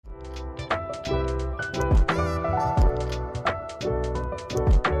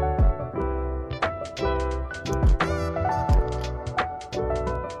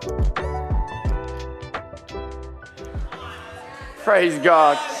Praise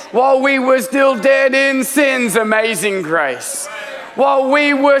God. While we were still dead in sins, amazing grace. While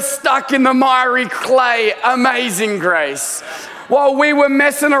we were stuck in the miry clay, amazing grace. While we were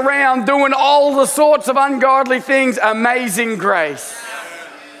messing around doing all the sorts of ungodly things, amazing grace.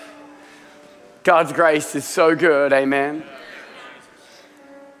 God's grace is so good, amen.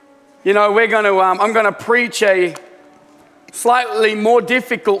 You know, I'm going to preach a slightly more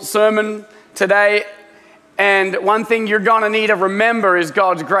difficult sermon today, and one thing you're going to need to remember is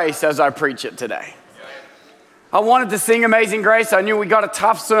God's grace as I preach it today. I wanted to sing Amazing Grace. I knew we got a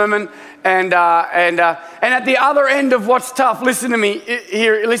tough sermon, and at the other end of what's tough, listen to me.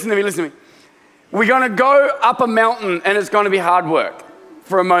 We're going to go up a mountain, and it's going to be hard work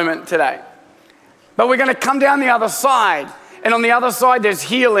for a moment today. But we're going to come down the other side, and on the other side there's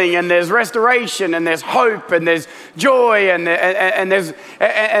healing, and there's restoration, and there's hope, and there's joy, and there's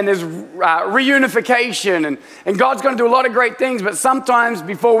reunification, and God's going to do a lot of great things. But sometimes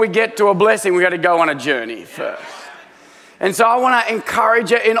before we get to a blessing, we got to go on a journey first. And so I want to encourage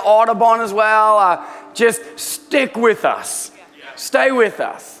you in Audubon as well. Just stick with us, stay with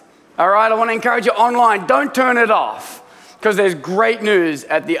us. All right, I want to encourage you online. Don't turn it off, because there's great news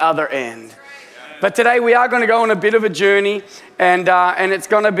at the other end. But today we are going to go on a bit of a journey, and it's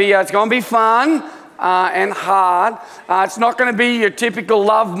going to be fun and hard. It's not going to be your typical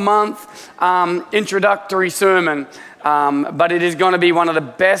Love Month introductory sermon, but it is going to be one of the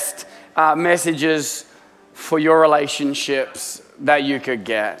best messages for your relationships that you could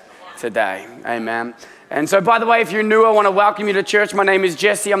get today. Amen. And so, by the way, if you're new, I want to welcome you to church. My name is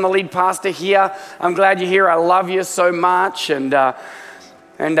Jesse. I'm the lead pastor here. I'm glad you're here. I love you so much, and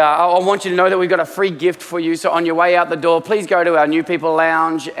I want you to know that we've got a free gift for you. So on your way out the door, please go to our New People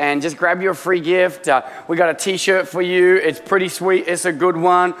Lounge and just grab your free gift. We got a T-shirt for you. It's pretty sweet. It's a good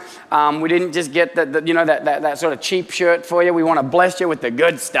one. We didn't just get that sort of cheap shirt for you. We want to bless you with the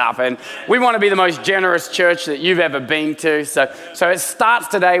good stuff, and we want to be the most generous church that you've ever been to. So it starts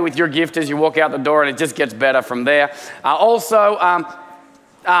today with your gift as you walk out the door, and it just gets better from there.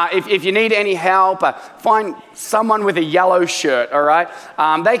 If you need any help, find someone with a yellow shirt, all right?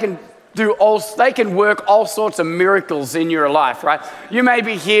 They can work all sorts of miracles in your life, right? You may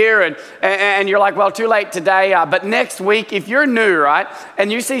be here and you're like, well, too late today, but next week, if you're new, right,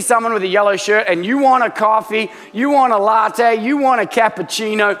 and you see someone with a yellow shirt and you want a coffee, you want a latte, you want a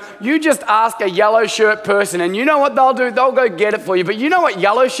cappuccino, you just ask a yellow shirt person, and you know what they'll do? They'll go get it for you. But you know what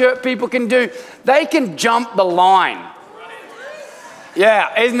yellow shirt people can do? They can jump the line.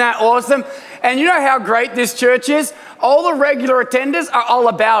 Yeah, isn't that awesome? And you know how great this church is? All the regular attenders are all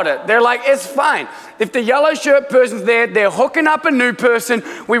about it. They're like, it's fine. If the yellow shirt person's there, they're hooking up a new person.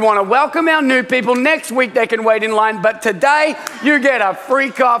 We want to welcome our new people. Next week, they can wait in line. But today, you get a free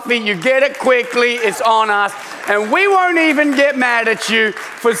coffee. You get it quickly. It's on us. And we won't even get mad at you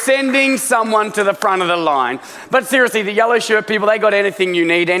for sending someone to the front of the line. But seriously, the yellow shirt people, they got anything you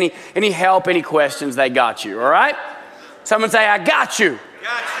need, any help, any questions, they got you, all right? Someone say, I got you.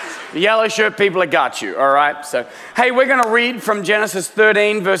 The yellow shirt people have got you, all right? So, hey, we're going to read from Genesis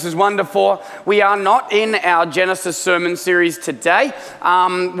 13, verses 1 to 4. We are not in our Genesis sermon series today.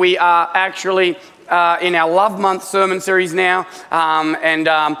 We are actually in our Love Month sermon series now.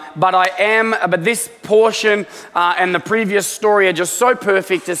 But this portion and the previous story are just so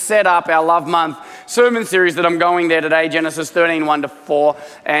perfect to set up our Love Month sermon series that I'm going there today, Genesis 13, 1 to 4.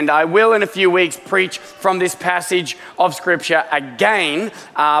 And I will in a few weeks preach from this passage of Scripture again.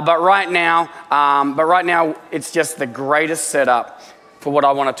 But right now, it's just the greatest setup for what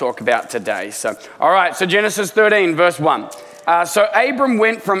I want to talk about today. So, all right, so Genesis 13, verse 1. So Abram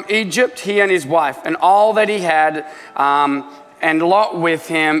went from Egypt, he and his wife, and all that he had, and Lot with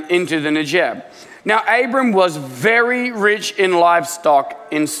him into the Negeb. Now Abram was very rich in livestock,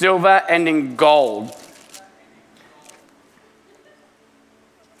 in silver and in gold.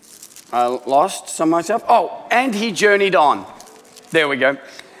 I lost some myself. Oh, and he journeyed on. There we go.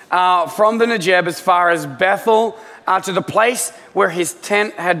 From the Negeb as far as Bethel, to the place where his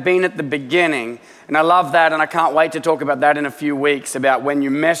tent had been at the beginning. And I love that, and I can't wait to talk about that in a few weeks, about when you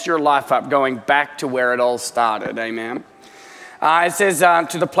mess your life up, going back to where it all started. Amen. It says,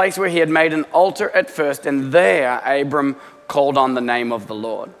 to the place where he had made an altar at first, and there Abram called on the name of the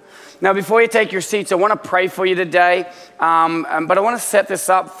Lord. Now, before you take your seats, I want to pray for you today, but I want to set this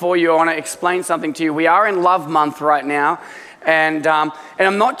up for you. I want to explain something to you. We are in Love Month right now, and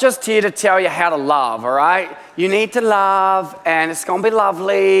I'm not just here to tell you how to love, all right? You need to love, and it's going to be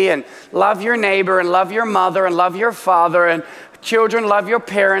lovely, and love your neighbor, and love your mother, and love your father, and children, love your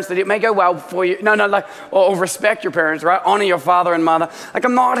parents that it may go well for you. Or respect your parents, right? Honor your father and mother. Like,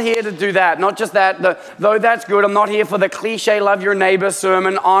 I'm not here to do that. Not just that, though that's good. I'm not here for the cliche love your neighbor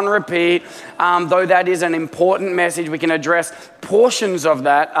sermon on repeat. Though that is an important message, we can address portions of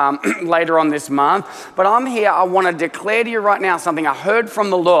that later on this month. But I'm here, I want to declare to you right now something I heard from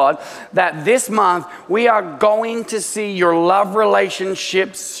the Lord, that this month we are going to see your love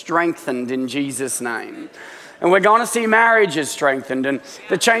relationships strengthened in Jesus' name. And we're going to see marriages strengthened and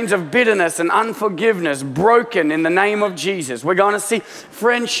the chains of bitterness and unforgiveness broken in the name of Jesus. We're going to see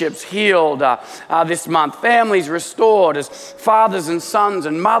friendships healed this month, families restored as fathers and sons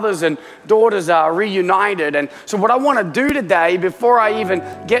and mothers and daughters are reunited. And so what I want to do today, before I even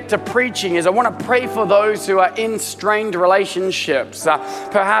get to preaching, is I want to pray for those who are in strained relationships.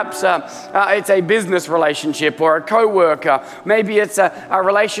 Perhaps it's a business relationship or a co-worker. Maybe it's a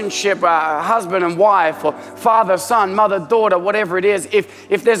relationship, husband and wife, or father, son, mother, daughter, whatever it is.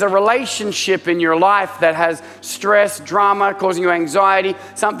 If there's a relationship in your life that has stress, drama, causing you anxiety,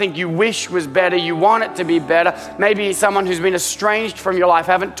 something you wish was better, you want it to be better, maybe someone who's been estranged from your life,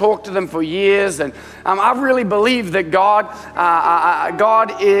 haven't talked to them for years, and I really believe that God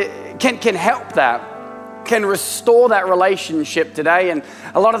can help that, can restore that relationship today, and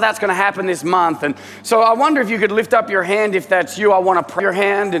a lot of that's going to happen this month. And so I wonder if you could lift up your hand if that's you. I want to pray your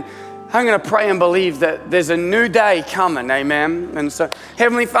hand, and I'm going to pray and believe that there's a new day coming, amen? And so,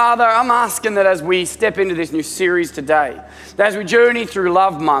 Heavenly Father, I'm asking that as we step into this new series today, that as we journey through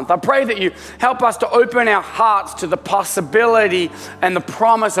Love Month, I pray that you help us to open our hearts to the possibility and the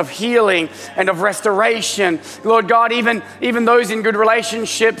promise of healing and of restoration. Lord God, even those in good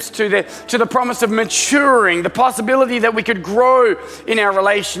relationships, to the promise of maturing, the possibility that we could grow in our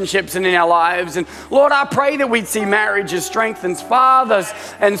relationships and in our lives. And Lord, I pray that we'd see marriages strengthened, fathers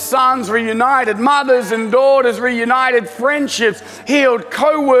and sons reunited, mothers and daughters reunited, friendships healed,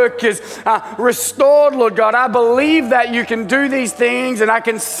 co-workers restored, Lord God. I believe that you can do these things, and I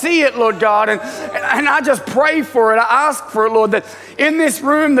can see it, Lord God, and I just pray for it. I ask for it, Lord, that in this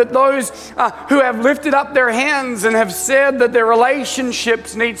room, that those who have lifted up their hands and have said that their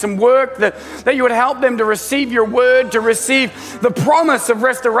relationships need some work, that you would help them to receive your word, to receive the promise of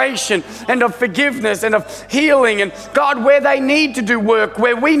restoration and of forgiveness and of healing. And God, where they need to do work,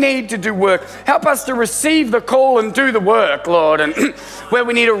 where we need to do work, help us to receive the call and do the work, Lord. And where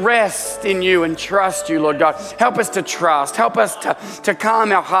we need to rest in you and trust you, Lord God, help us to trust, help us to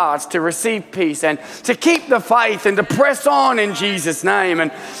calm our hearts, to receive peace and to keep the faith and to press on in Jesus' name.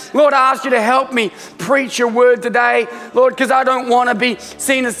 And Lord, I ask you to help me preach your word today, Lord, because I don't want to be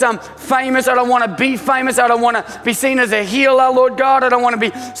seen as some famous. I don't want to be famous. I don't want to be seen as a healer, Lord God. I don't want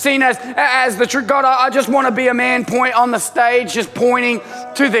to be seen as the true God. I just want to be a man on the stage, just pointing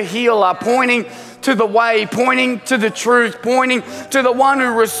to the healer, pointing to the way, pointing to the truth, pointing to the one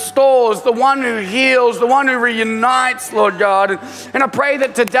who restores, the one who heals, the one who reunites, Lord God. And I pray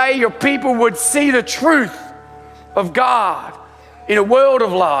that today your people would see the truth of God in a world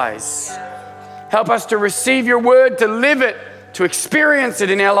of lies. Help us to receive your word, to live it, to experience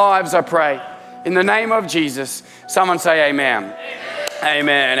it in our lives, I pray. In the name of Jesus. Someone say amen.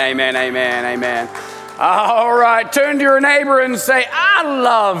 Amen, amen, amen, amen. All right, turn to your neighbor and say, I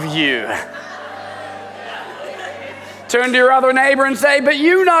love you. Turn to your other neighbor and say, but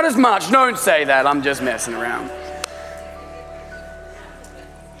you not as much. Don't say that. I'm just messing around.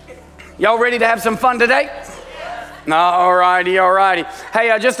 Y'all ready to have some fun today? All righty, all righty.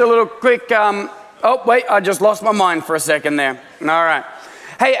 Hey, just a little quick, oh, wait, I just lost my mind for a second there. All right.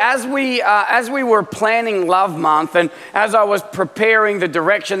 Hey, as we were planning Love Month and as I was preparing the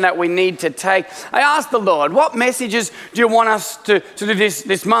direction that we need to take, I asked the Lord, what messages do you want us to do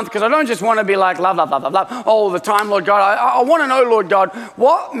this month? Because I don't just want to be like love, love, love, love, love all the time, Lord God. I want to know, Lord God,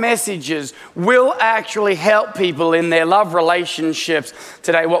 what messages will actually help people in their love relationships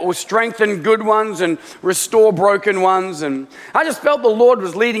today? What will strengthen good ones and restore broken ones? And I just felt the Lord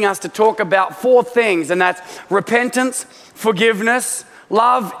was leading us to talk about 4 things, and that's repentance, forgiveness,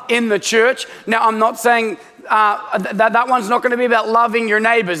 love in the church. Now, I'm not saying that one's not going to be about loving your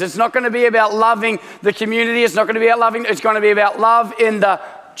neighbors. It's not going to be about loving the community. It's not going to be about loving. It's going to be about love in the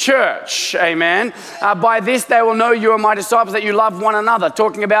church. Amen. By this they will know you are my disciples, that you love one another.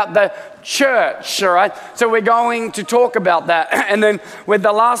 Talking about the church, all right? So we're going to talk about that. And then with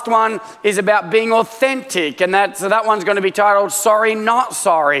the last one is about being authentic. And that one's going to be titled Sorry, Not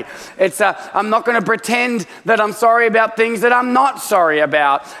Sorry. It's I'm not going to pretend that I'm sorry about things that I'm not sorry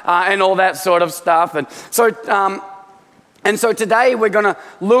about and all that sort of stuff. And so And so today we're going to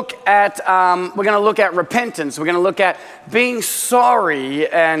look at repentance. We're going to look at being sorry.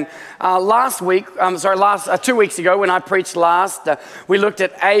 And 2 weeks ago when I preached last, we looked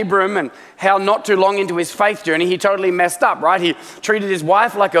at Abram and how not too long into his faith journey he totally messed up, right? He treated his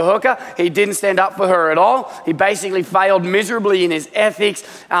wife like a hooker. He didn't stand up for her at all. He basically failed miserably in his ethics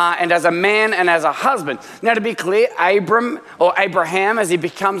and as a man and as a husband. Now, to be clear, Abram, or Abraham as he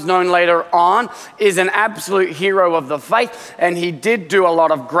becomes known later on, is an absolute hero of the faith, and he did do a lot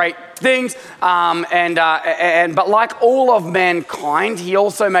of great things, but like all of mankind, he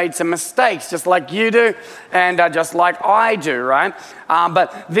also made some mistakes, just like you do, and just like I do, right?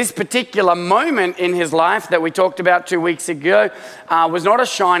 But this particular moment in his life that we talked about 2 weeks ago was not a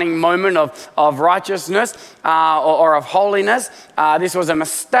shining moment of righteousness or of holiness. This was a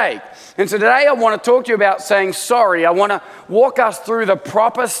mistake. And so today I want to talk to you about saying sorry. I want to walk us through the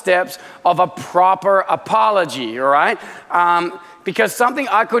proper steps of a proper apology, all right? Because something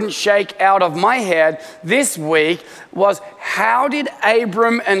I couldn't shake out of my head this week was, how did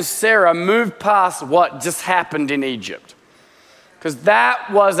Abram and Sarah move past what just happened in Egypt? Because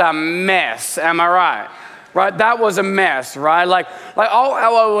that was a mess, am I right? Right, that was a mess, right? Like, oh,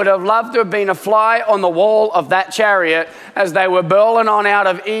 how I would have loved to have been a fly on the wall of that chariot as they were burling on out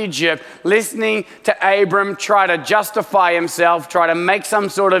of Egypt, listening to Abram try to justify himself, try to make some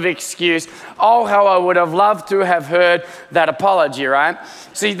sort of excuse. Oh, how I would have loved to have heard that apology, right?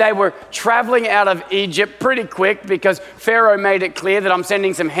 See, they were traveling out of Egypt pretty quick because Pharaoh made it clear that I'm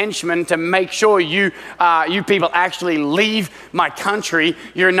sending some henchmen to make sure you people actually leave my country.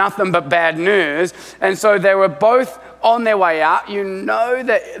 You're nothing but bad news. And so they were both on their way out. You know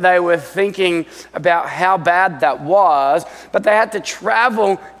that they were thinking about how bad that was, but they had to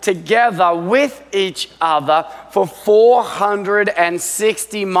travel together with each other for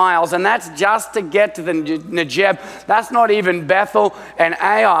 460 miles, and that's just to get to the Negeb. That's not even Bethel and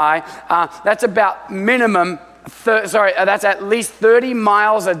Ai. That's about minimum that's at least 30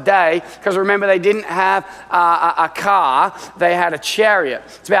 miles a day, because remember, they didn't have a car, they had a chariot.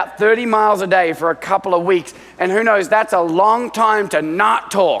 It's about 30 miles a day for a couple of weeks, and who knows, that's a long time to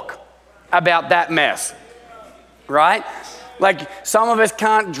not talk about that mess, right? Like, some of us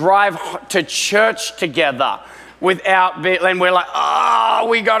can't drive to church together and we're like, oh,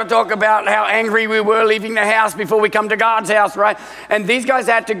 we got to talk about how angry we were leaving the house before we come to God's house, right? And these guys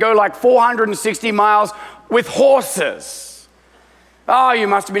had to go like 460 miles with horses. Oh, you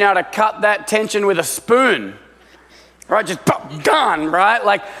must have been able to cut that tension with a spoon, right? Just pop, gone, right?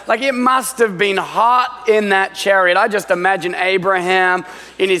 Like it must have been hot in that chariot. I just imagine Abraham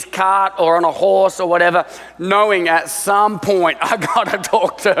in his cart or on a horse or whatever, knowing at some point, I got to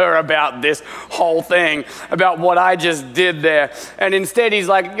talk to her about this whole thing, about what I just did there. And instead he's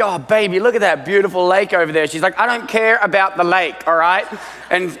like, oh, baby, look at that beautiful lake over there. She's like, I don't care about the lake, all right?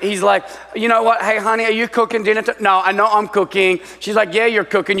 And he's like, you know what? Hey, honey, are you cooking dinner? No, I know I'm cooking. She's like, yeah, you're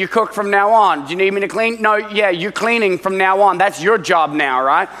cooking. You cook from now on. Do you need me to clean? No, yeah, you're cleaning from now on. That's your job now,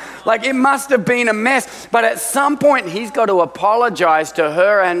 right? Like, it must have been a mess. But at some point, he's got to apologize to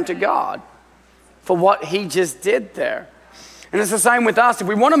her and to God for what he just did there. And it's the same with us. If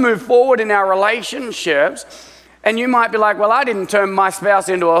we want to move forward in our relationships, and you might be like, well, I didn't turn my spouse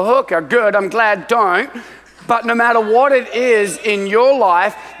into a hooker. Good, I'm glad, don't. But no matter what it is in your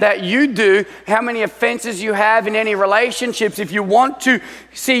life that you do, how many offenses you have in any relationships, if you want to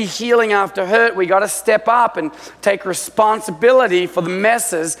see healing after hurt, we got to step up and take responsibility for the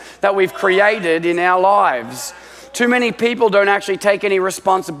messes that we've created in our lives. Too many people don't actually take any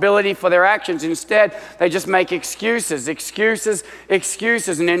responsibility for their actions. Instead, they just make excuses.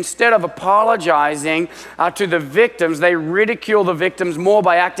 And instead of apologizing to the victims, they ridicule the victims more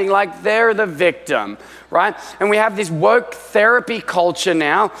by acting like they're the victim, right? And we have this woke therapy culture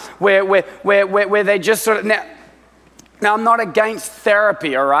now where they just sort of... Now, I'm not against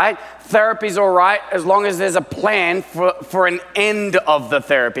therapy, all right? Therapy's all right as long as there's a plan for an end of the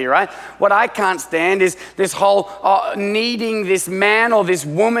therapy, right? What I can't stand is this whole needing this man or this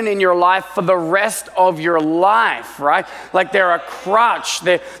woman in your life for the rest of your life, right? Like they're a crutch.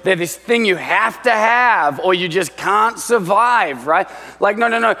 They're this thing you have to have or you just can't survive, right? Like,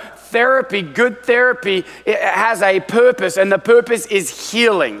 no. Therapy, good therapy, it has a purpose, and the purpose is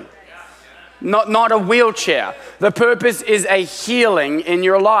healing. Not a wheelchair. The purpose is a healing in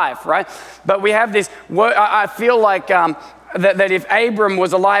your life, right? But we have this, I feel like that if Abram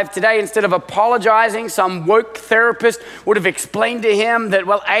was alive today, instead of apologizing, some woke therapist would have explained to him that,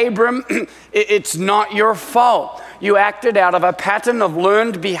 well, Abram, it's not your fault. You acted out of a pattern of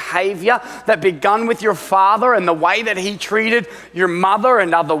learned behavior that begun with your father and the way that he treated your mother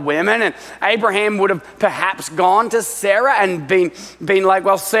and other women. And Abraham would have perhaps gone to Sarah and been like,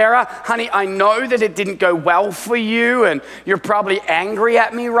 well, Sarah, honey, I know that it didn't go well for you and you're probably angry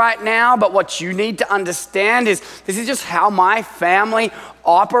at me right now, but what you need to understand is this is just how my family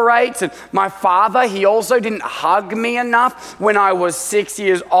operates. And my father, he also didn't hug me enough when I was 6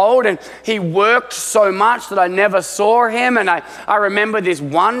 years old, and he worked so much that I never saw him. And I remember this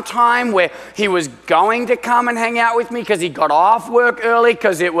one time where he was going to come and hang out with me because he got off work early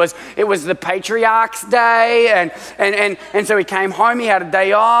because it was the Patriarch's Day, and so he came home. He had a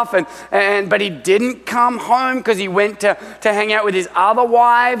day off, but he didn't come home because he went to hang out with his other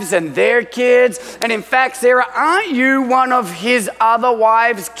wives and their kids. And in fact, Sarah, aren't you one of his other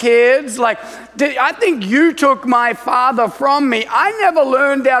wives' kids? Like, I think you took my father from me. I never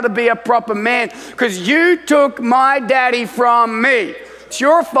learned how to be a proper man because you took my daddy from me. It's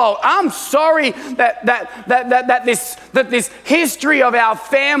your fault. I'm sorry that this history of our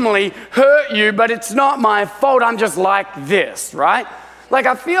family hurt you, but it's not my fault. I'm just like this, right? Like,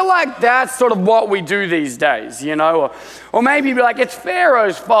 I feel like that's sort of what we do these days, you know? Or maybe you'd be like, it's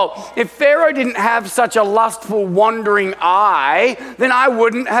Pharaoh's fault. If Pharaoh didn't have such a lustful, wandering eye, then I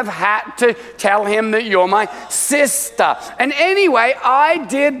wouldn't have had to tell him that you're my sister. And anyway, I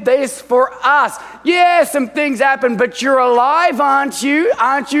did this for us. Yeah, some things happened, but you're alive, aren't you?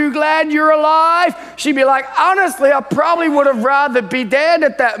 Aren't you glad you're alive? She'd be like, honestly, I probably would have rather be dead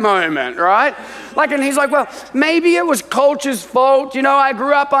at that moment, right? Like, and he's like, well, maybe it was culture's fault. You know, I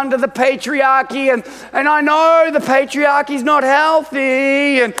grew up under the patriarchy, and I know the patriarchy's not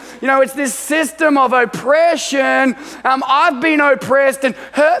healthy, and, you know, it's this system of oppression. I've been oppressed, and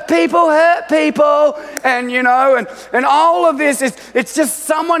hurt people, and, you know, and all of this it's just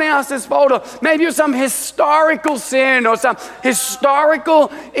someone else's fault, or maybe it was some historical sin or some historical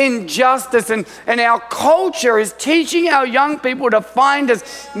injustice, and our culture is teaching our young people to find as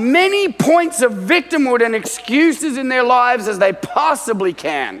many points of victimhood and excuses in their lives as they possibly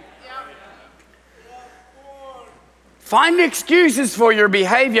can. Find excuses for your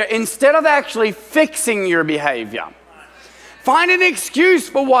behavior instead of actually fixing your behavior. Find an excuse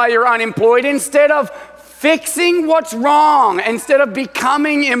for why you're unemployed instead of fixing what's wrong, instead of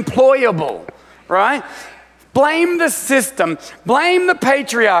becoming employable, right? Blame the system, blame the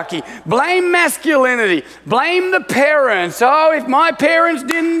patriarchy, blame masculinity, blame the parents. Oh, if my parents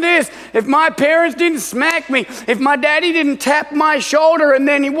didn't this, if my parents didn't smack me, if my daddy didn't tap my shoulder and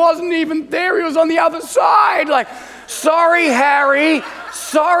then he wasn't even there, he was on the other side. Like, sorry, Harry,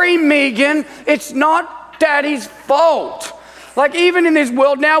 sorry, Megan, it's not daddy's fault. Like, even in this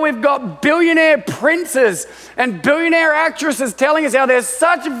world now, we've got billionaire princes and billionaire actresses telling us how they're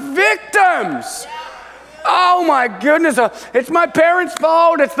such victims. Oh my goodness, it's my parents'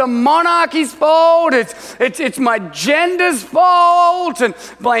 fault, it's the monarchy's fault, it's my gender's fault, and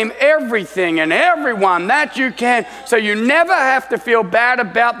blame everything and everyone that you can, so you never have to feel bad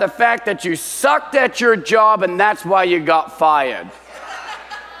about the fact that you sucked at your job and that's why you got fired.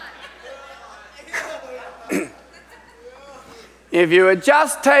 If you would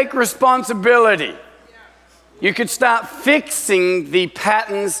just take responsibility, you could start fixing the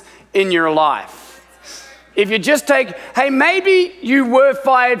patterns in your life. If you just take, hey, maybe you were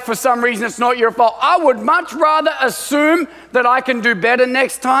fired for some reason, it's not your fault. I would much rather assume that I can do better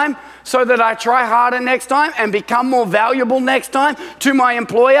next time so that I try harder next time and become more valuable next time to my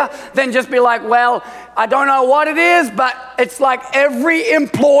employer than just be like, well, I don't know what it is, but it's like every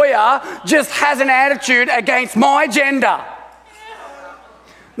employer just has an attitude against my gender.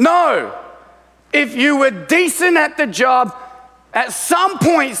 No. If you were decent at the job, at some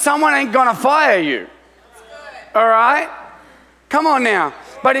point someone ain't gonna fire you. All right? Come on now.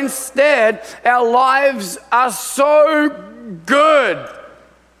 But instead, our lives are so good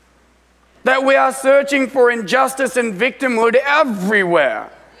that we are searching for injustice and victimhood everywhere.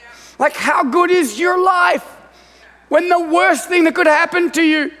 Like, how good is your life when the worst thing that could happen to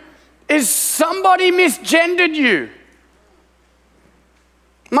you is somebody misgendered you?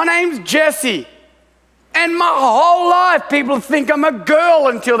 My name's Jesse, and my whole life people think I'm a girl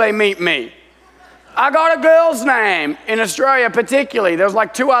until they meet me. I got a girl's name in Australia particularly. There was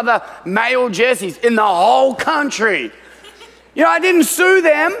like 2 other male Jessies in the whole country. You know, I didn't sue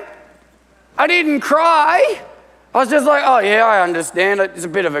them. I didn't cry. I was just like, oh yeah, I understand. It's a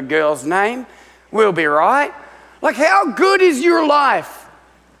bit of a girl's name. We'll be right. Like, how good is your life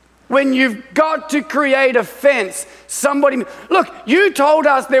when you've got to create a fence? Look, you told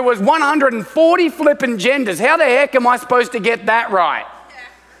us there was 140 flippin' genders. How the heck am I supposed to get that right?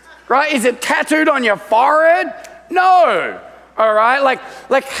 Right? Is it tattooed on your forehead? No. All right?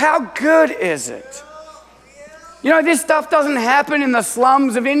 Like how good is it? You know, this stuff doesn't happen in the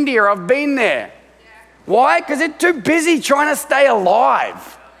slums of India. I've been there. Why? Because they're too busy trying to stay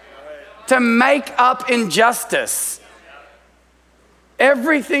alive to make up injustice.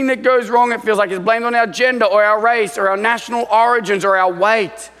 Everything that goes wrong, it feels like, is blamed on our gender or our race or our national origins or our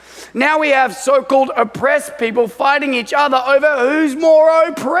weight. Now we have so-called oppressed people fighting each other over who's more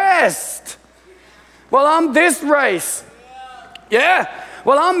oppressed. Well, I'm this race. Yeah.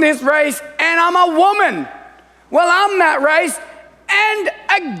 Well, I'm this race and I'm a woman. Well, I'm that race and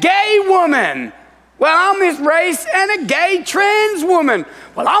a gay woman. Well, I'm this race and a gay trans woman.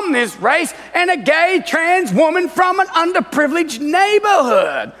 Well, I'm this race and a gay trans woman from an underprivileged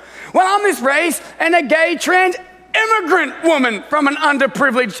neighborhood. Well, I'm this race and a gay trans immigrant woman from an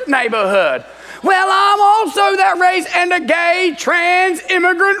underprivileged neighborhood. Well, I'm also that race and a gay trans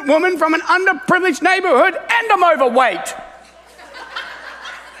immigrant woman from an underprivileged neighborhood, and I'm overweight.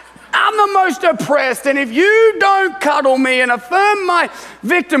 I'm the most oppressed, and if you don't cuddle me and affirm my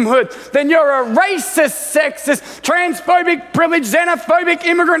victimhood, then you're a racist, sexist, transphobic, privileged, xenophobic,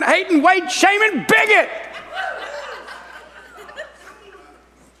 immigrant, hating, weight shaming bigot.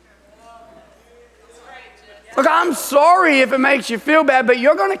 Look, I'm sorry if it makes you feel bad, but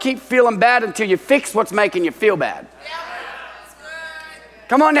you're going to keep feeling bad until you fix what's making you feel bad.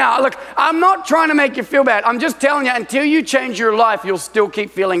 Come on now, look, I'm not trying to make you feel bad. I'm just telling you, until you change your life, you'll still keep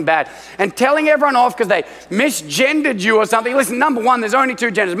feeling bad. And telling everyone off because they misgendered you or something. Listen, number one, there's only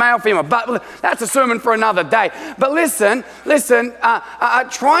two genders, male, female. But that's a sermon for another day. But listen,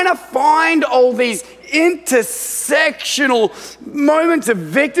 trying to find all these intersectional moments of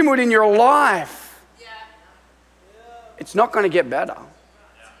victimhood in your life, it's not going to get better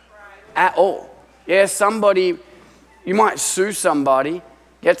at all. Yeah, you might sue somebody,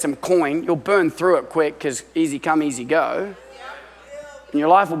 get some coin, you'll burn through it quick because easy come, easy go. And your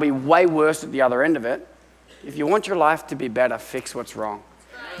life will be way worse at the other end of it. If you want your life to be better, fix what's wrong.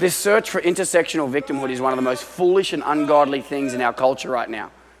 This search for intersectional victimhood is one of the most foolish and ungodly things in our culture right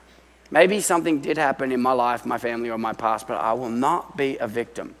now. Maybe something did happen in my life, my family, or my past, but I will not be a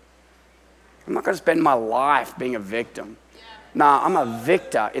victim. I'm not going to spend my life being a victim. Nah, I'm a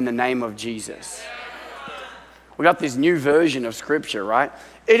victor in the name of Jesus. We got this new version of scripture, right?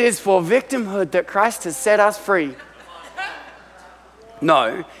 It is for victimhood that Christ has set us free.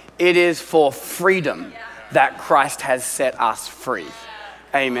 No, it is for freedom that Christ has set us free.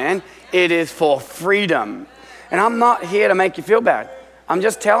 Amen. It is for freedom. And I'm not here to make you feel bad. I'm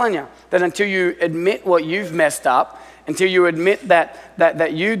just telling you that until you admit what you've messed up, until you admit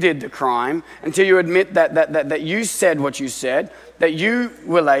that you did the crime, until you admit that you said what you said, that you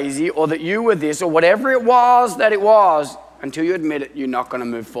were lazy or that you were this or whatever it was, until you admit it, you're not going to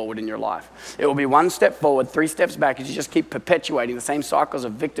move forward in your life. It will be one step forward, 3 steps back as you just keep perpetuating the same cycles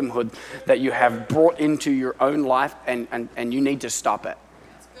of victimhood that you have brought into your own life, and you need to stop it.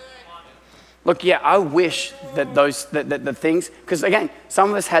 Look, yeah, I wish that the things, because again,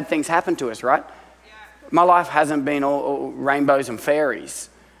 some of us had things happen to us, right? My life hasn't been all rainbows and fairies,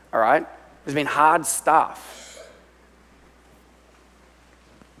 all right? There's been hard stuff.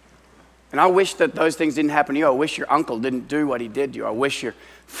 And I wish that those things didn't happen to you. I wish your uncle didn't do what he did to you. I wish your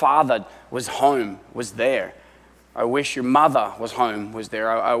father was home, was there. I wish your mother was home, was there.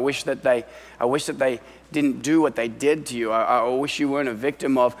 I wish that they didn't do what they did to you. I wish you weren't a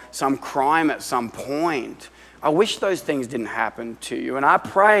victim of some crime at some point. I wish those things didn't happen to you. And I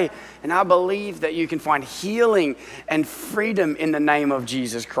pray and I believe that you can find healing and freedom in the name of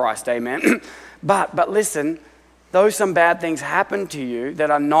Jesus Christ. Amen. But listen, though some bad things happen to you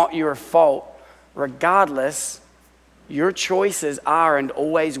that are not your fault, regardless, your choices are and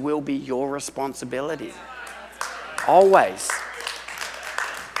always will be your responsibility. Always.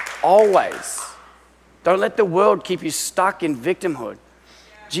 Always. Don't let the world keep you stuck in victimhood.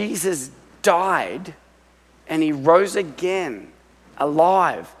 Jesus died and he rose again,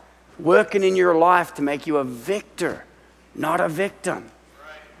 alive, working in your life to make you a victor, not a victim.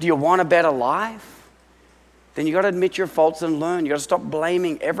 Do you want a better life? Then you got to admit your faults and learn. You got to stop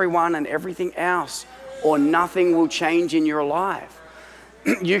blaming everyone and everything else, or nothing will change in your life.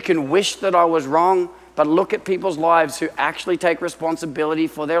 You can wish that I was wrong, but look at people's lives who actually take responsibility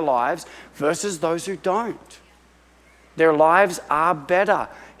for their lives versus those who don't. Their lives are better,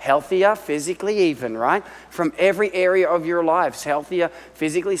 healthier, physically even, right? From every area of your lives, healthier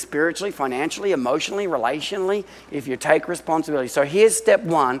physically, spiritually, financially, emotionally, relationally, if you take responsibility. So here's step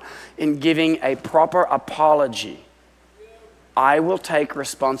 1 in giving a proper apology. I will take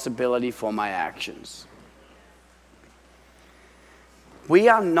responsibility for my actions. We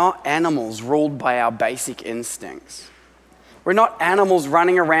are not animals ruled by our basic instincts. We're not animals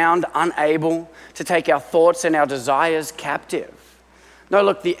running around unable to take our thoughts and our desires captive. No,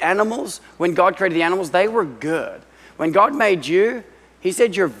 look, the animals, when God created the animals, they were good. When God made you, he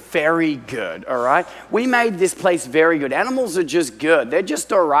said you're very good, all right? We made this place very good. Animals are just good. They're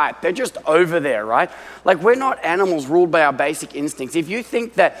just all right. They're just over there, right? Like, we're not animals ruled by our basic instincts. If you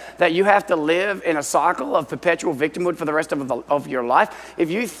think that you have to live in a cycle of perpetual victimhood for the rest of your life, if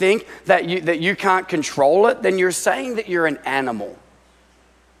you think that you can't control it, then you're saying that you're an animal.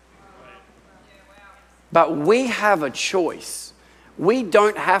 But we have a choice. We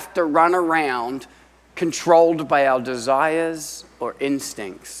don't have to run around controlled by our desires or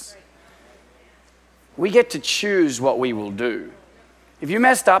instincts. We get to choose what we will do. If you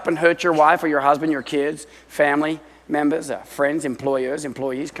messed up and hurt your wife or your husband, your kids, family members, friends, employers,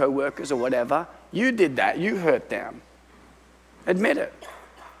 employees, co-workers, or whatever, you did that. You hurt them. Admit it.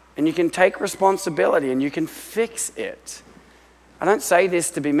 And you can take responsibility and you can fix it. I don't say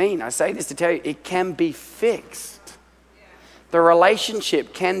this to be mean. I say this to tell you it can be fixed. The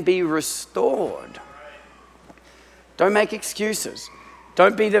relationship can be restored. Don't make excuses.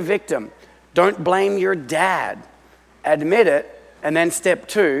 Don't be the victim. Don't blame your dad. Admit it. And then step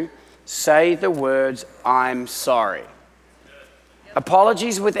 2, say the words, I'm sorry.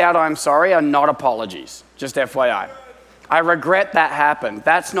 Apologies without I'm sorry are not apologies. Just FYI. I regret that happened.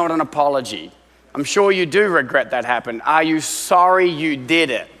 That's not an apology. I'm sure you do regret that happened. Are you sorry you did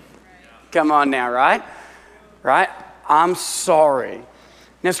it? Come on now, right? Right? I'm sorry.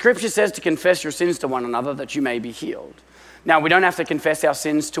 Now, Scripture says to confess your sins to one another that you may be healed. Now, we don't have to confess our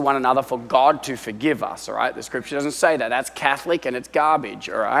sins to one another for God to forgive us, all right? The Scripture doesn't say that. That's Catholic and it's garbage,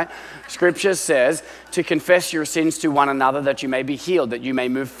 all right? Scripture says to confess your sins to one another that you may be healed, that you may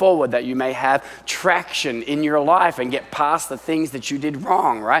move forward, that you may have traction in your life and get past the things that you did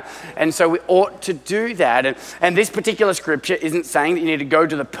wrong, right? And so we ought to do that. And this particular Scripture isn't saying that you need to go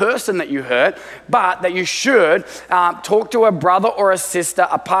to the person that you hurt, but that you should talk to a brother or a sister,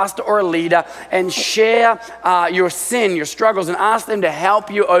 a pastor or a leader, and share your sin, your struggles, and ask them to help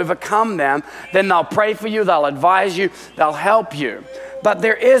you overcome them. Then they'll pray for you, they'll advise you, they'll help you. But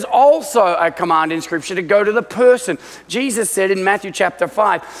there is also a command in Scripture to go to the person. Jesus said in Matthew chapter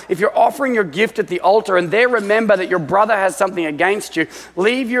 5, if you're offering your gift at the altar and there remember that your brother has something against you,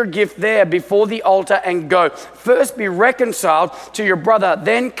 leave your gift there before the altar and go. First be reconciled to your brother,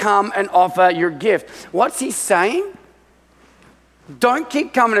 then come and offer your gift. What's he saying? Don't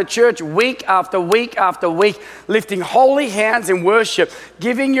keep coming to church week after week after week, lifting holy hands in worship,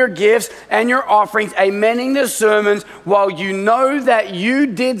 giving your gifts and your offerings, amening the sermons while you know that you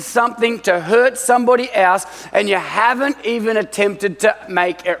did something to hurt somebody else and you haven't even attempted to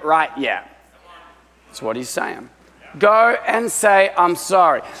make it right yet. That's what he's saying. Go and say, I'm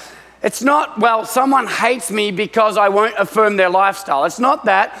sorry. It's not, well, someone hates me because I won't affirm their lifestyle. It's not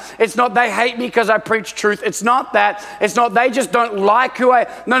that. It's not they hate me because I preach truth. It's not that. It's not they just don't like who I...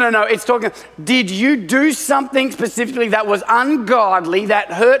 No. It's talking, did you do something specifically that was ungodly,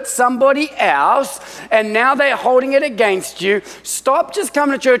 that hurt somebody else, and now they're holding it against you? Stop just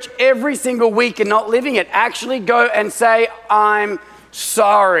coming to church every single week and not living it. Actually go and say, I'm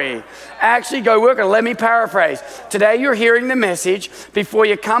sorry. Actually go work on it. Let me paraphrase. Today you're hearing the message. Before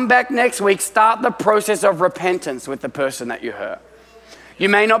you come back next week, start the process of repentance with the person that you hurt. You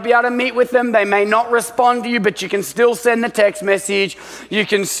may not be able to meet with them. They may not respond to you, but you can still send the text message. You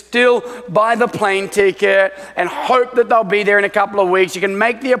can still buy the plane ticket and hope that they'll be there in a couple of weeks. You can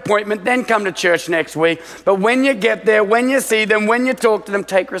make the appointment, then come to church next week. But when you get there, when you see them, when you talk to them,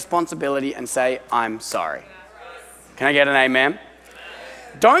 take responsibility and say, I'm sorry. Can I get an amen?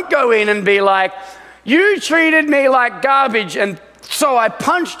 Don't go in and be like, you treated me like garbage and so I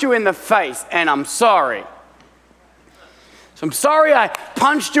punched you in the face and I'm sorry. So I'm sorry I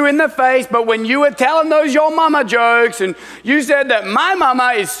punched you in the face, but when you were telling those your mama jokes and you said that my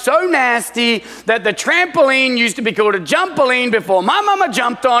mama is so nasty that the trampoline used to be called a jumpoline before my mama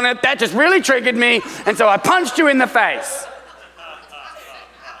jumped on it, that just really triggered me and so I punched you in the face.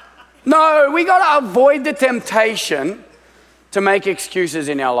 No, we got to avoid the temptation to make excuses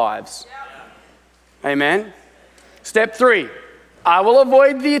in our lives. Amen? Step 3, I will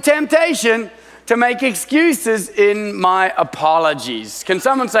avoid the temptation to make excuses in my apologies. Can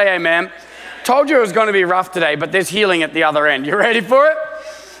someone say amen? Told you it was going to be rough today, but there's healing at the other end. You ready for it?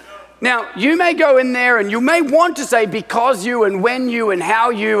 Now, you may go in there and you may want to say because you and when you and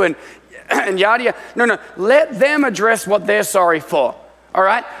how you and yada yada. No, let them address what they're sorry for. All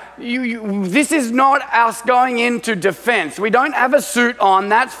right? This is not us going into defense. We don't have a suit on.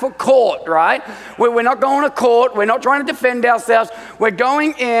 That's for court, right? We're not going to court. We're not trying to defend ourselves. We're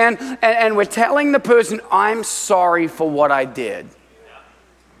going in and we're telling the person, I'm sorry for what I did.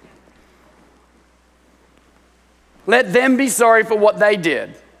 Let them be sorry for what they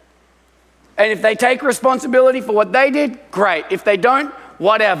did. And if they take responsibility for what they did, great. If they don't,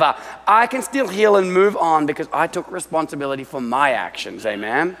 whatever. I can still heal and move on because I took responsibility for my actions,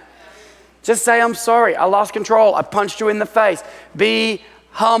 amen? Just say, I'm sorry, I lost control, I punched you in the face. Be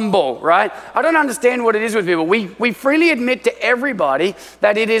humble, right? I don't understand what it is with people. We freely admit to everybody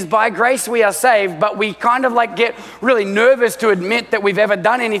that it is by grace we are saved, but we kind of like get really nervous to admit that we've ever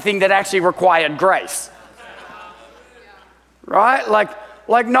done anything that actually required grace. Right?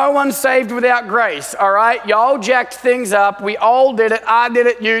 Like no one's saved without grace, all right? Y'all jacked things up. We all did it. I did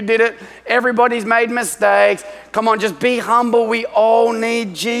it. You did it. Everybody's made mistakes. Come on, just be humble. We all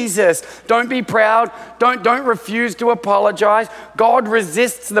need Jesus. Don't be proud. Don't refuse to apologize. God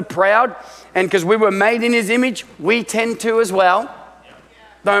resists the proud, and because we were made in his image, we tend to as well,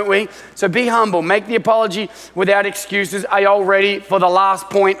 don't we? So be humble. Make the apology without excuses. Are y'all ready for the last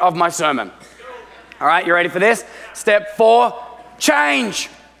point of my sermon? All right, you ready for this? Step 4. Change.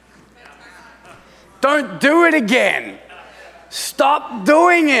 Don't do it again. Stop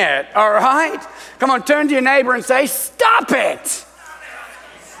doing it, all right? Come on, turn to your neighbor and say, stop it.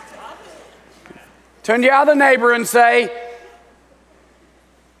 Turn to your other neighbor and say,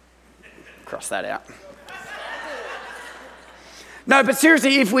 cross that out. No, but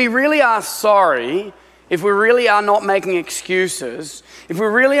seriously, if we really are sorry, if we really are not making excuses, if we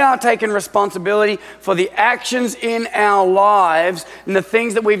really are taking responsibility for the actions in our lives and the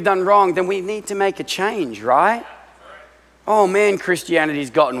things that we've done wrong, then we need to make a change, right? Oh man, Christianity's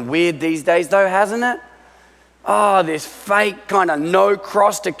gotten weird these days though, hasn't it? Oh, this fake kind of no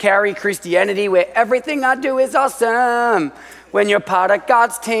cross to carry Christianity where everything I do is awesome when you're part of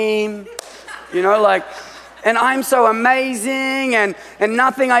God's team. You know, like... And I'm so amazing, and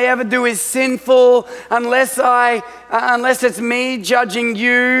nothing I ever do is sinful unless it's me judging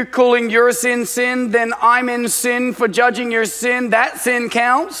you, calling your sin, then I'm in sin for judging your sin. That sin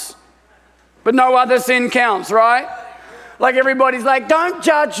counts, but no other sin counts, right? Like everybody's like, don't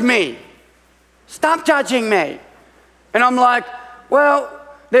judge me. Stop judging me. And I'm like, well,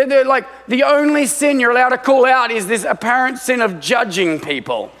 they're like, the only sin you're allowed to call out is this apparent sin of judging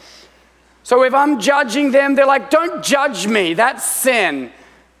people. So if I'm judging them, they're like, don't judge me, that's sin.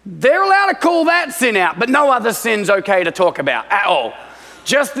 They're allowed to call that sin out, but no other sin's okay to talk about at all.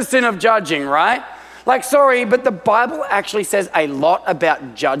 Just the sin of judging, right? Like, sorry, but the Bible actually says a lot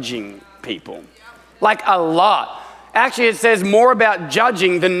about judging people. Like a lot. Actually, it says more about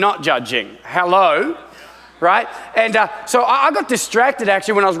judging than not judging. Hello? Right? And so I got distracted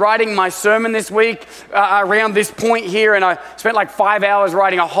actually when I was writing my sermon this week around this point here, and I spent like 5 hours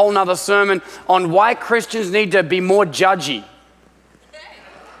writing a whole nother sermon on why Christians need to be more judgy.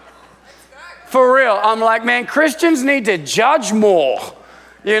 For real. I'm like, man, Christians need to judge more.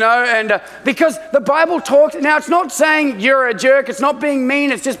 You know, and because the Bible talks, now it's not saying you're a jerk, it's not being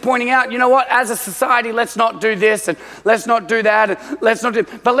mean, it's just pointing out, you know what, as a society, let's not do this and let's not do that and let's not do,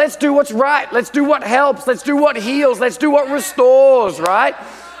 but let's do what's right, let's do what helps, let's do what heals, let's do what restores, right?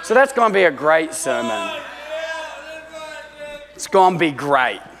 So that's going to be a great sermon. It's going to be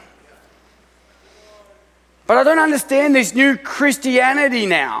great. But I don't understand this new Christianity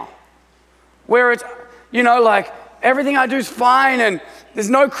now, where it's, you know, like everything I do is fine and there's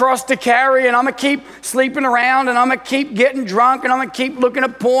no cross to carry, and I'm going to keep sleeping around, and I'm going to keep getting drunk, and I'm going to keep looking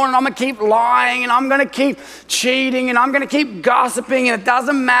at porn, and I'm going to keep lying, and I'm going to keep cheating, and I'm going to keep gossiping, and it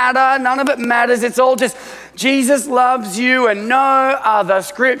doesn't matter. None of it matters. It's all just Jesus loves you, and no other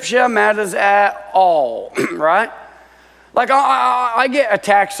scripture matters at all, right? Like I get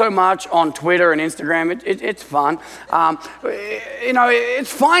attacked so much on Twitter and Instagram. It's fun. You know,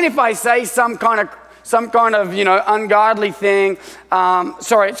 it's fine if I say some kind of, you know, ungodly thing.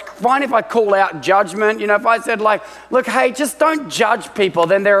 It's fine if I call out judgment. You know, if I said like, look, hey, just don't judge people.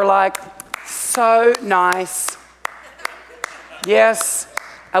 Then they're like, so nice. Yes,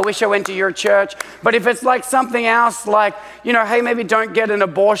 I wish I went to your church. But if it's like something else, like, you know, hey, maybe don't get an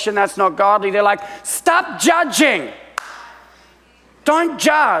abortion. That's not godly. They're like, stop judging. Don't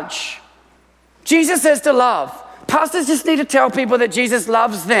judge. Jesus says to love. Pastors just need to tell people that Jesus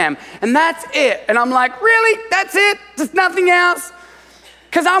loves them, and that's it. And I'm like, really? That's it? There's nothing else?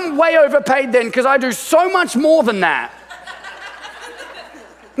 Because I'm way overpaid then, because I do so much more than that.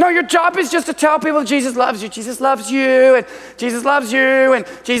 No, your job is just to tell people Jesus loves you. Jesus loves you, and Jesus loves you, and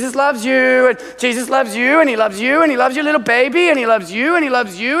Jesus loves you, and Jesus loves you, and he loves you, and he loves your little baby, and he loves you, and he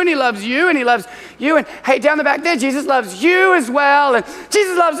loves you, and he loves you, and he loves you. And hey, down the back there, Jesus loves you as well, and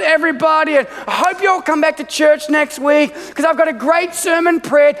Jesus loves everybody. And I hope you all come back to church next week, because I've got a great sermon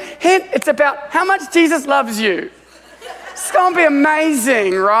prepared. Hint, it's about how much Jesus loves you. It's going to be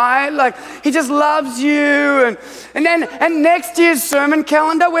amazing, right? Like, he just loves you. And next year's sermon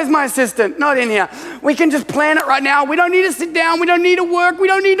calendar, where's my assistant? Not in here. We can just plan it right now. We don't need to sit down. We don't need to work. We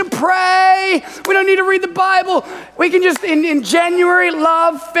don't need to pray. We don't need to read the Bible. We can just, in January,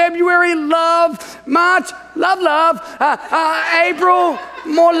 love. February, love. March, love. April,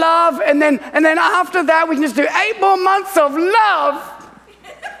 more love. And then after that, we can just do 8 more months of love.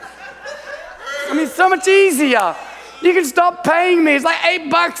 I mean, so much easier. You can stop paying me. It's like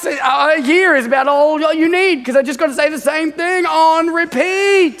 $8 a year is about all you need, because I just got to say the same thing on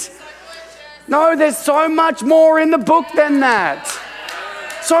repeat. No, there's so much more in the book than that.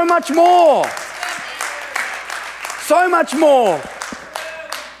 So much more. So much more.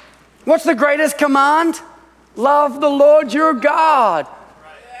 What's the greatest command? Love the Lord your God.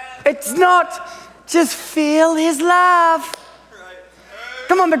 It's not just feel his love.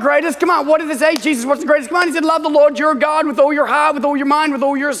 Come on, the greatest command. What did it say? Jesus, what's the greatest command? He said, love the Lord your God with all your heart, with all your mind, with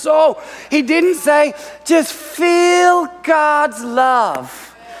all your soul. He didn't say, just feel God's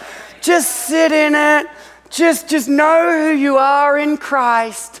love. Just sit in it. Just know who you are in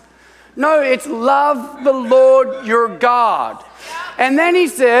Christ. No, it's love the Lord your God. And then he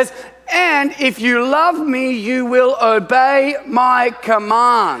says, and if you love me, you will obey my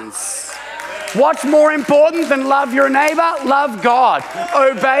commands. What's more important than love your neighbor? Love God.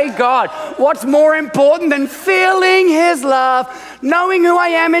 Obey God. What's more important than feeling his love, knowing who I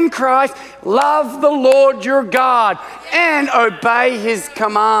am in Christ? Love the Lord your God and obey his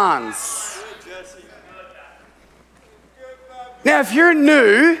commands. Now, if you're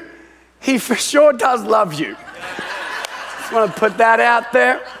new, he for sure does love you. Just want to put that out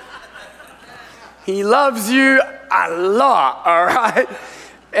there. He loves you a lot, all right?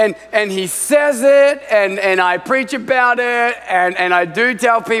 And he says it, and I preach about it, and I do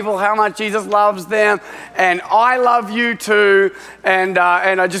tell people how much Jesus loves them, and I love you too, and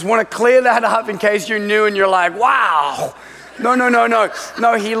I just want to clear that up in case you're new and you're like, wow.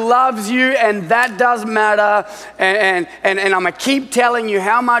 No, he loves you, and that does matter, and I'm going to keep telling you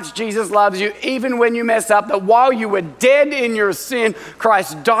how much Jesus loves you, even when you mess up, that while you were dead in your sin,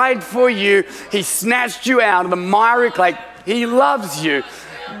 Christ died for you. He snatched you out of the miry clay. He loves you.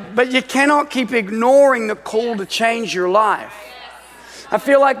 But you cannot keep ignoring the call to change your life. I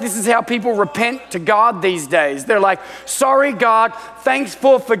feel like this is how people repent to God these days. They're like, sorry, God, thanks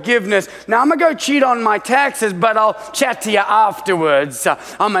for forgiveness. Now, I'm going to go cheat on my taxes, but I'll chat to you afterwards.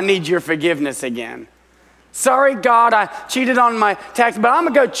 I'm going to need your forgiveness again. Sorry, God, I cheated on my tax, but I'm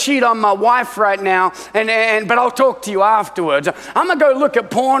going to go cheat on my wife right now, but I'll talk to you afterwards. I'm going to go look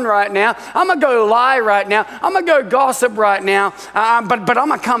at porn right now. I'm going to go lie right now. I'm going to go gossip right now, but I'm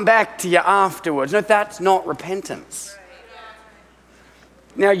going to come back to you afterwards. No, that's not repentance.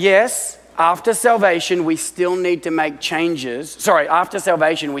 Now, yes, after salvation, we still need to make changes. After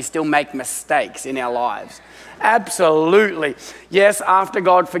salvation, we still make mistakes in our lives. Absolutely. Yes, after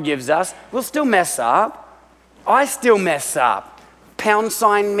God forgives us, we'll still mess up. I still mess up. #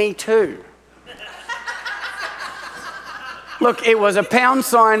 me too. Look, it was a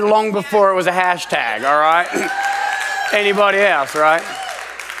 # long before it was a hashtag, all right? Anybody else, right?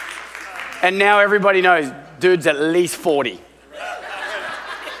 And now everybody knows, dude's at least 40.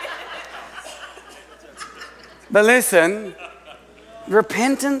 But listen,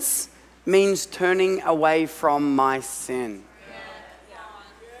 repentance means turning away from my sin.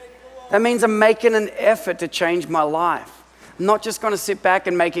 That means I'm making an effort to change my life. I'm not just going to sit back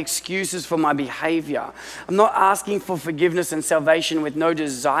and make excuses for my behavior. I'm not asking for forgiveness and salvation with no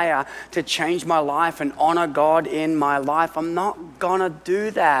desire to change my life and honor God in my life. I'm not going to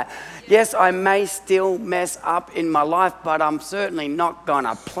do that. Yes, I may still mess up in my life, but I'm certainly not going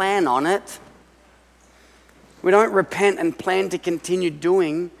to plan on it. We don't repent and plan to continue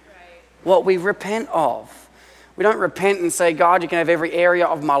doing what we repent of. We don't repent and say, God, you can have every area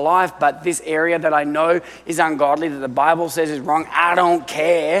of my life, but this area that I know is ungodly, that the Bible says is wrong, I don't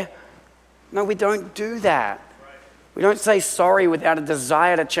care. No, we don't do that. We don't say sorry without a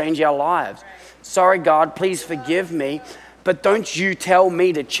desire to change our lives. Sorry, God, please forgive me, but don't you tell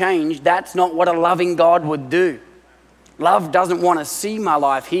me to change. That's not what a loving God would do. Love doesn't want to see my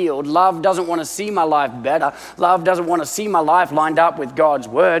life healed. Love doesn't want to see my life better. Love doesn't want to see my life lined up with God's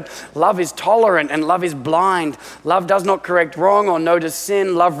word. Love is tolerant and love is blind. Love does not correct wrong or notice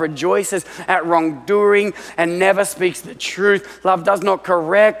sin. Love rejoices at wrongdoing and never speaks the truth. Love does not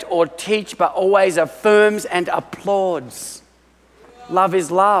correct or teach, but always affirms and applauds. Love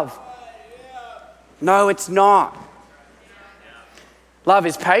is love. No, it's not. Love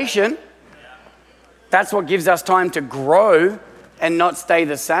is patient. That's what gives us time to grow and not stay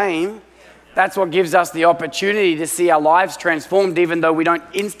the same. That's what gives us the opportunity to see our lives transformed, even though we don't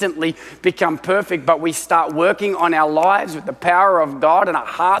instantly become perfect, but we start working on our lives with the power of God and a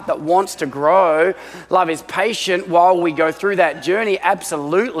heart that wants to grow. Love is patient while we go through that journey,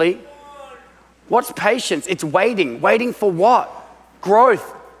 absolutely. What's patience? It's waiting. Waiting for what?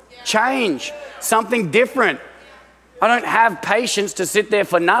 Growth, change, something different. I don't have patience to sit there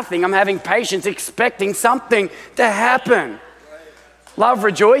for nothing. I'm having patience expecting something to happen. Love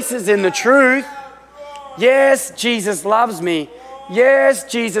rejoices in the truth. Yes, Jesus loves me.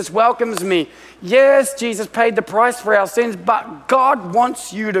 Yes, Jesus welcomes me. Yes, Jesus paid the price for our sins, but God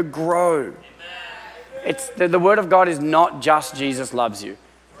wants you to grow. It's the word of God is not just Jesus loves you.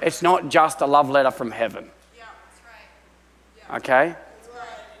 It's not just a love letter from heaven. Okay?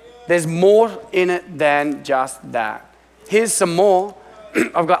 There's more in it than just that. Here's some more.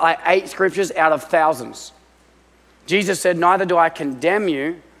 I've got like 8 scriptures out of thousands. Jesus said, neither do I condemn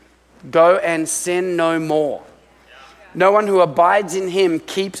you. Go and sin no more. No one who abides in him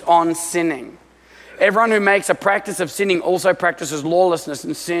keeps on sinning. Everyone who makes a practice of sinning also practices lawlessness,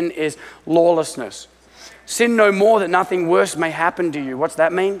 and sin is lawlessness. Sin no more that nothing worse may happen to you. What's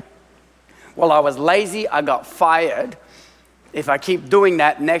that mean? Well, I was lazy, I got fired. If I keep doing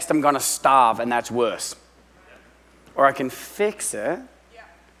that, next I'm going to starve, and that's worse. Or I can fix it,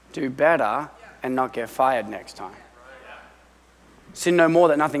 do better, and not get fired next time. Sin no more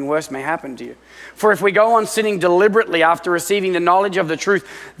that nothing worse may happen to you. For if we go on sinning deliberately after receiving the knowledge of the truth,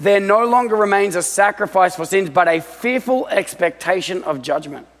 there no longer remains a sacrifice for sins, but a fearful expectation of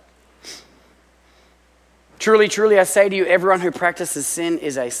judgment. Truly, truly, I say to you, everyone who practices sin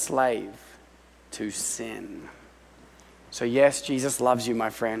is a slave to sin. So yes, Jesus loves you, my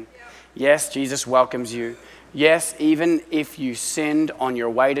friend. Yes, Jesus welcomes you. Yes, even if you sinned on your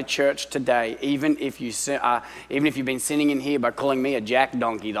way to church today, even if you've been sinning in here by calling me a jack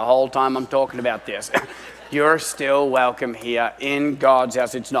donkey the whole time I'm talking about this, you're still welcome here in God's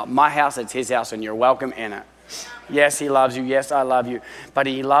house. It's not my house, it's his house, and you're welcome in it. Yes, he loves you. Yes, I love you. But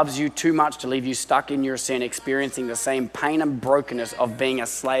he loves you too much to leave you stuck in your sin, experiencing the same pain and brokenness of being a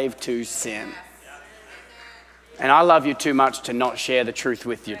slave to sin. And I love you too much to not share the truth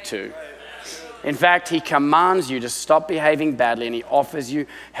with you too. In fact, he commands you to stop behaving badly, and he offers you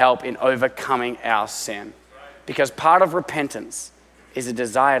help in overcoming our sin. Because part of repentance is a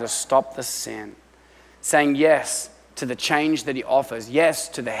desire to stop the sin. Saying yes to the change that he offers. Yes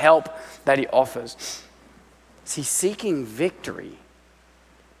to the help that he offers. See, seeking victory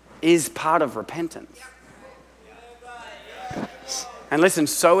is part of repentance. And listen,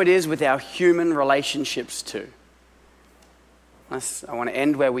 so it is with our human relationships too. I want to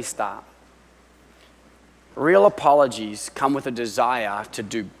end where we start. Real apologies come with a desire to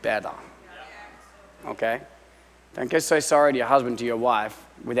do better. Okay? Don't go so sorry to your husband, to your wife,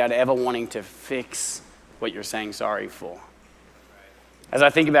 without ever wanting to fix what you're saying sorry for. As I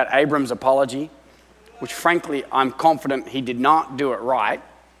think about Abram's apology, which frankly I'm confident he did not do it right,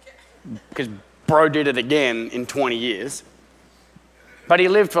 because bro did it again in 20 years. But he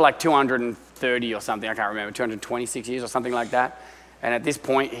lived for like 230 or something, I can't remember, 226 years or something like that. And at this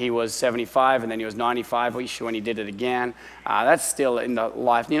point, he was 75, and then he was 95 when he did it again. That's still in the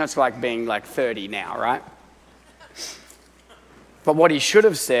life. You know, it's like being like 30 now, right? But what he should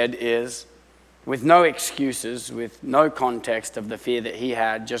have said is, with no excuses, with no context of the fear that he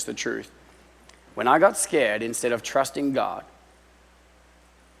had, just the truth. When I got scared, instead of trusting God,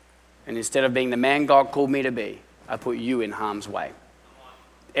 and instead of being the man God called me to be, I put you in harm's way.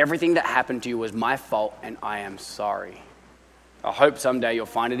 Everything that happened to you was my fault, and I am sorry. I hope someday you'll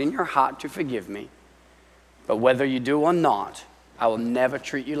find it in your heart to forgive me. But whether you do or not, I will never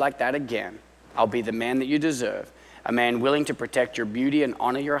treat you like that again. I'll be the man that you deserve, a man willing to protect your beauty and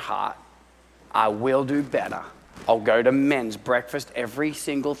honor your heart. I will do better. I'll go to men's breakfast every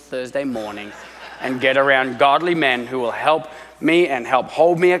single Thursday morning and get around godly men who will help me and help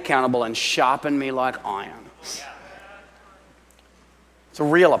hold me accountable and sharpen me like iron. It's a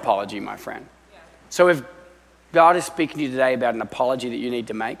real apology, my friend. So if God is speaking to you today about an apology that you need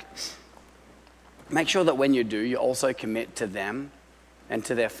to make sure that when you do, you also commit to them and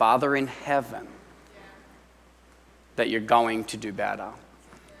to their Father in heaven that you're going to do better.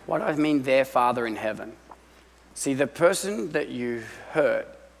 What do I mean there, Father in heaven? See, the person that you hurt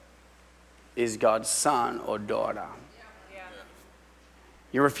is God's son or daughter.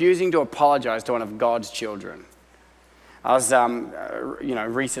 You're refusing to apologize to one of God's children. I was,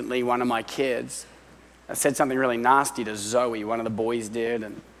 recently one of my kids said something really nasty to Zoe, one of the boys did,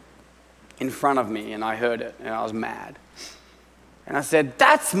 and in front of me, and I heard it, and I was mad. And I said,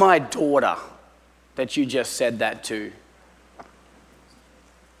 "That's my daughter that you just said that to."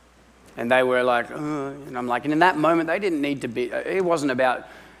 And they were like, and I'm like, and in that moment, they didn't need to be, it wasn't about,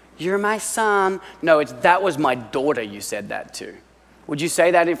 "You're my son." No, that was my daughter you said that to. Would you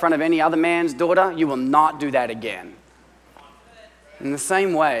say that in front of any other man's daughter? You will not do that again. In the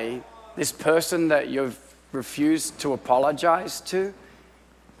same way, this person that you've refused to apologize to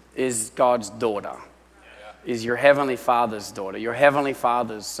is God's daughter, is your Heavenly Father's daughter, your Heavenly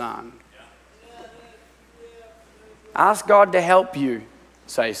Father's son. Ask God to help you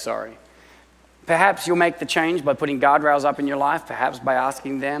say sorry. Perhaps you'll make the change by putting guardrails up in your life, perhaps by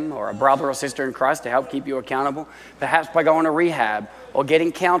asking them or a brother or sister in Christ to help keep you accountable, perhaps by going to rehab or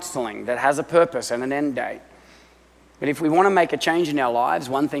getting counseling that has a purpose and an end date. But if we want to make a change in our lives,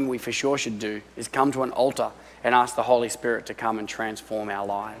 one thing we for sure should do is come to an altar and ask the Holy Spirit to come and transform our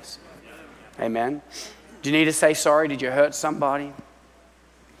lives. Amen. Do you need to say sorry? Did you hurt somebody?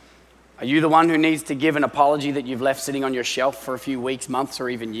 Are you the one who needs to give an apology that you've left sitting on your shelf for a few weeks, months, or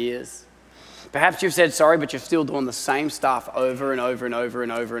even years? Perhaps you've said sorry, but you're still doing the same stuff over and over and over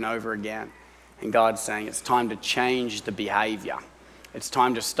and over and over again. And God's saying it's time to change the behavior. It's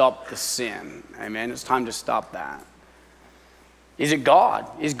time to stop the sin. Amen. It's time to stop that. Is it God?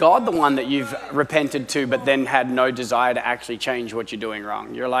 Is God the one that you've repented to but then had no desire to actually change what you're doing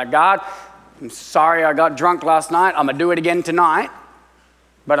wrong? You're like, "God, I'm sorry I got drunk last night. I'm going to do it again tonight.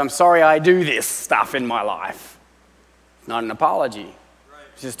 But I'm sorry I do this stuff in my life." It's not an apology.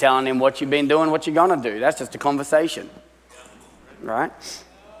 It's just telling him what you've been doing, what you're going to do. That's just a conversation. Right?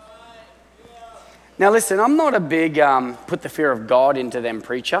 Now listen, I'm not a big put the fear of God into them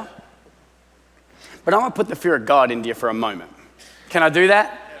preacher. But I'm going to put the fear of God into you for a moment. Can I do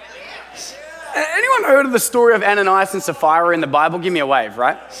that? Anyone heard of the story of Ananias and Sapphira in the Bible? Give me a wave,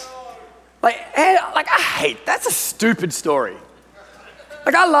 right? Like I hate, that's a stupid story.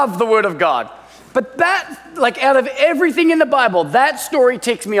 Like, I love the Word of God. But that, like, out of everything in the Bible, that story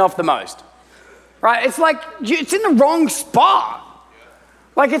ticks me off the most. Right? It's like, it's in the wrong spot.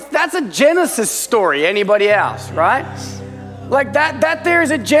 Like, that's a Genesis story. Anybody else, right? Like, that there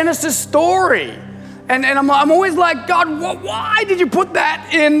is a Genesis story. And I'm always like, "God, why did you put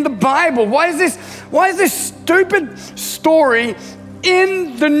that in the Bible? Why is this stupid story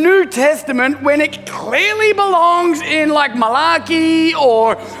in the New Testament when it clearly belongs in like Malachi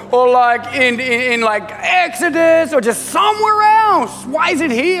or like in like Exodus or just somewhere else? Why is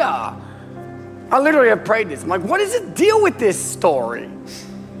it here?" I literally have prayed this. I'm like, what is the deal with this story?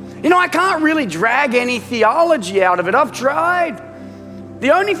 I can't really drag any theology out of it. I've tried.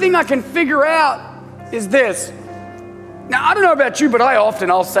 The only thing I can figure out is this. Now, I don't know about you, but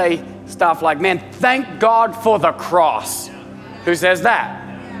I'll say stuff like, "Man, thank God for the cross." Who says that?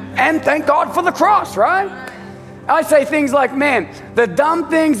 And thank God for the cross, right? I say things like, "Man, the dumb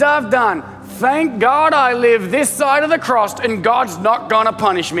things I've done, thank God I live this side of the cross and God's not going to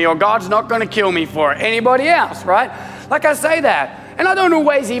punish me or God's not going to kill me for it." Anybody else, right? Like, I say that. And I don't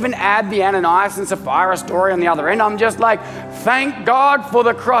always even add the Ananias and Sapphira story on the other end. I'm just like, thank God for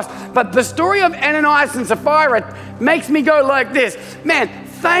the cross. But the story of Ananias and Sapphira makes me go like this. Man,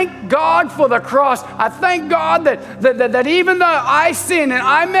 thank God for the cross. I thank God that even though I sin and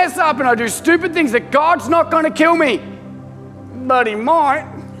I mess up and I do stupid things, that God's not going to kill me. But he might.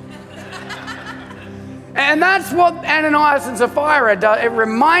 And that's what Ananias and Sapphira does. It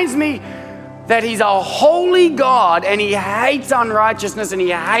reminds me that he's a holy God and he hates unrighteousness and he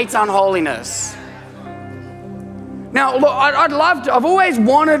hates unholiness. Now, look, I've always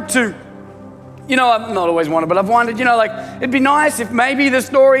wanted to, I've not always wanted, but I've wanted, it'd be nice if maybe the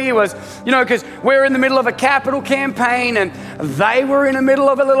story was, because we're in the middle of a capital campaign and they were in the middle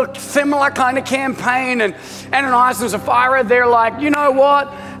of a little similar kind of campaign, and Ananias and Sapphira, they're like, "You know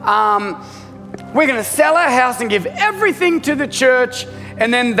what? We're going to sell our house and give everything to the church."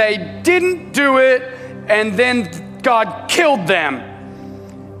 And then they didn't do it, and then God killed them.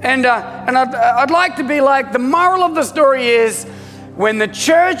 And I'd like to be like, the moral of the story is, when the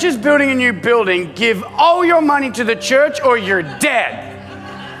church is building a new building, give all your money to the church or you're dead.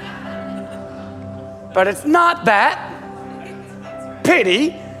 But it's not that.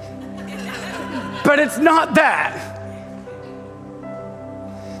 Pity. But it's not that.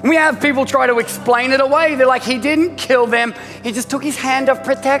 We have people try to explain it away. They're like, he didn't kill them. He just took his hand of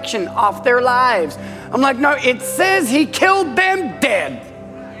protection off their lives. I'm like, no, it says he killed them dead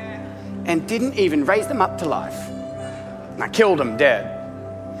and didn't even raise them up to life. And I killed them dead.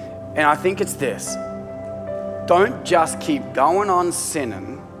 And I think it's this. Don't just keep going on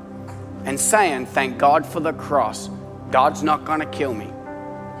sinning and saying, thank God for the cross. God's not going to kill me.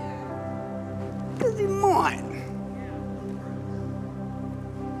 Because he might.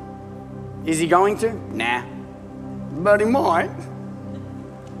 Is he going to? Nah. But he might.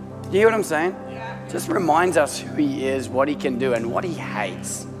 You hear what I'm saying? Just reminds us who he is, what he can do, and what he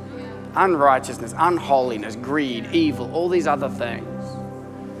hates. Unrighteousness, unholiness, greed, evil, all these other things.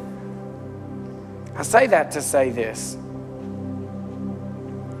 I say that to say this.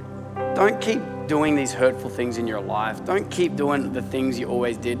 Don't keep doing these hurtful things in your life. Don't keep doing the things you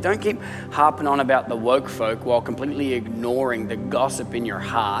always did. Don't keep harping on about the woke folk while completely ignoring the gossip in your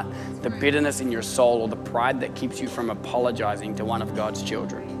heart, the bitterness in your soul, or the pride that keeps you from apologizing to one of God's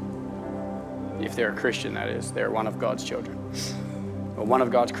children. If they're a Christian, that is. They're one of God's children. Or one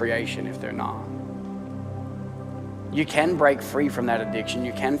of God's creation if they're not. You can break free from that addiction.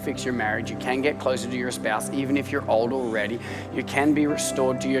 You can fix your marriage. You can get closer to your spouse, even if you're old already. You can be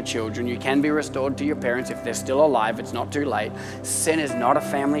restored to your children. You can be restored to your parents if they're still alive. It's not too late. Sin is not a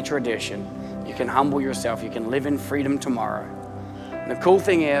family tradition. You can humble yourself. You can live in freedom tomorrow. And the cool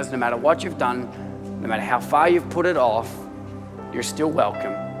thing is, no matter what you've done, no matter how far you've put it off, you're still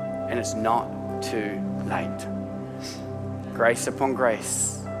welcome, and it's not too late. Grace upon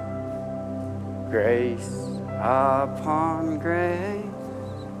grace. Grace upon grace,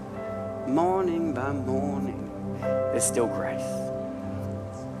 morning by morning, there's still grace.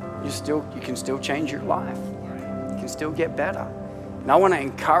 You can still change your life. You can still get better. And I want to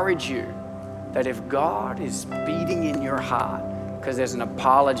encourage you that if God is beating in your heart because there's an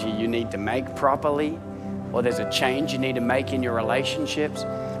apology you need to make properly, or there's a change you need to make in your relationships,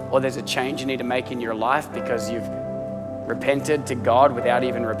 or there's a change you need to make in your life because you've repented to God without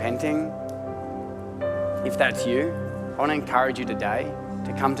even repenting, if that's you, I want to encourage you today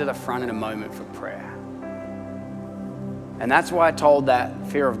to come to the front in a moment for prayer. And that's why I told that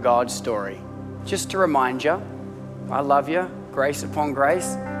fear of God story. Just to remind you, I love you, grace upon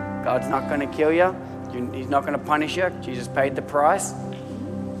grace. God's not going to kill you. He's not going to punish you. Jesus paid the price.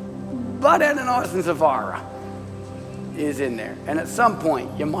 But Ananias and Sapphira is in there. And at some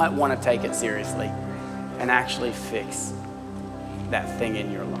point, you might want to take it seriously and actually fix that thing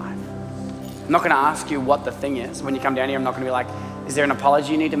in your life. I'm not going to ask you what the thing is. When you come down here, I'm not going to be like, is there an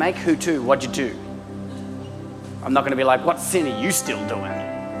apology you need to make? Who to? What'd you do? I'm not going to be like, what sin are you still doing?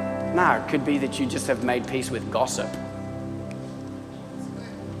 No, it could be that you just have made peace with gossip.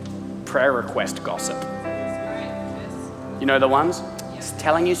 Prayer request gossip. You know the ones? It's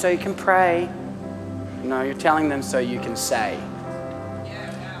telling you so you can pray. No, you're telling them so you can say.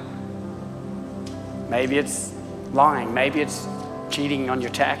 Maybe it's lying. Maybe it's cheating on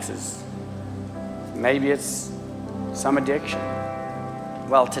your taxes. Maybe it's some addiction.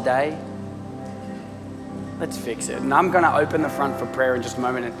 Well, today, let's fix it. And I'm going to open the front for prayer in just a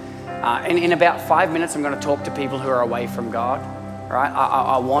moment. And in about 5 minutes, I'm going to talk to people who are away from God. All right?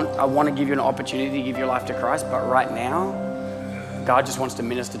 I want to give you an opportunity to give your life to Christ, but right now, God just wants to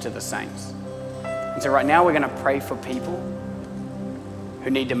minister to the saints. And so right now, we're going to pray for people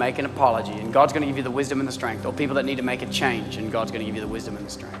who need to make an apology, and God's going to give you the wisdom and the strength, or people that need to make a change, and God's going to give you the wisdom and the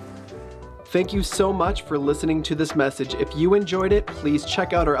strength. Thank you so much for listening to this message. If you enjoyed it, please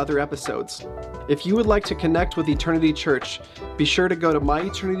check out our other episodes. If you would like to connect with Eternity Church, be sure to go to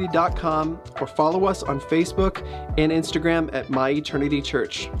myeternity.com or follow us on Facebook and Instagram at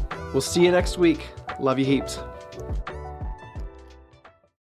MyEternityChurch. We'll see you next week. Love you heaps.